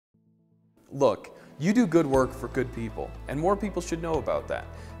Look, you do good work for good people, and more people should know about that.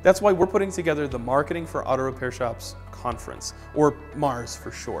 That's why we're putting together the Marketing for Auto Repair Shops Conference, or MARS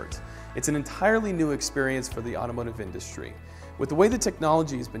for short. It's an entirely new experience for the automotive industry. With the way the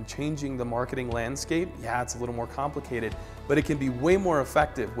technology has been changing the marketing landscape, yeah, it's a little more complicated, but it can be way more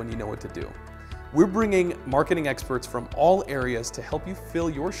effective when you know what to do. We're bringing marketing experts from all areas to help you fill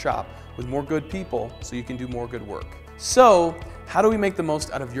your shop with more good people so you can do more good work. So, how do we make the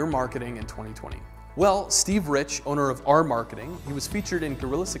most out of your marketing in 2020? Well, Steve Rich, owner of R Marketing, he was featured in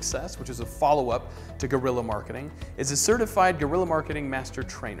Guerrilla Success, which is a follow-up to Guerrilla Marketing, is a certified Guerrilla Marketing Master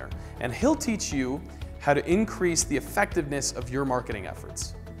Trainer, and he'll teach you how to increase the effectiveness of your marketing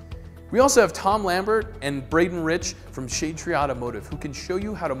efforts. We also have Tom Lambert and Braden Rich from Shade Tree Automotive, who can show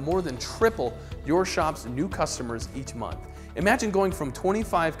you how to more than triple your shop's new customers each month. Imagine going from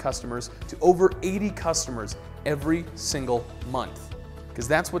 25 customers to over 80 customers every single month, because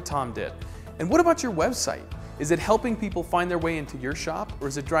that's what Tom did. And what about your website? Is it helping people find their way into your shop, or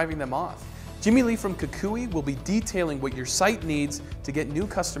is it driving them off? Jimmy Lee from Kukui will be detailing what your site needs to get new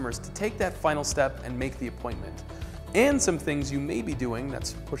customers to take that final step and make the appointment, and some things you may be doing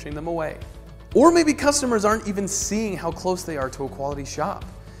that's pushing them away. Or maybe customers aren't even seeing how close they are to a quality shop.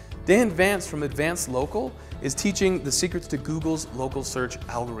 Dan Vance from Advanced Local is teaching the secrets to Google's local search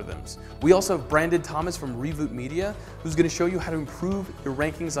algorithms. We also have Brandon Thomas from Reboot Media, who's going to show you how to improve your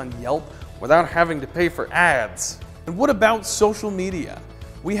rankings on Yelp without having to pay for ads. And what about social media?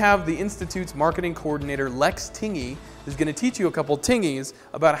 We have the Institute's marketing coordinator, Lex Tingy, who's going to teach you a couple tingies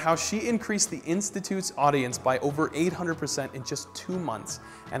about how she increased the Institute's audience by over 800% in just 2 months,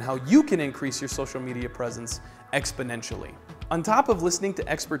 and how you can increase your social media presence exponentially. On top of listening to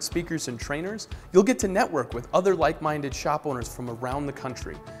expert speakers and trainers, you'll get to network with other like-minded shop owners from around the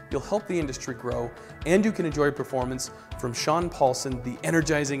country. You'll help the industry grow, and you can enjoy a performance from Sean Paulson, the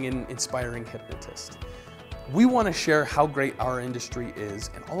energizing and inspiring hypnotist. We want to share how great our industry is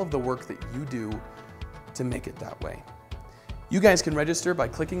and all of the work that you do to make it that way. You guys can register by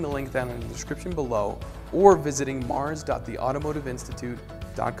clicking the link down in the description below or visiting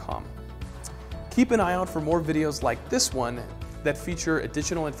mars.theautomotiveinstitute.com. Keep an eye out for more videos like this one that feature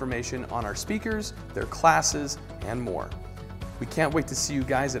additional information on our speakers, their classes, and more. We can't wait to see you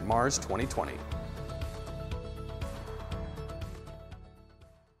guys at MARS 2020.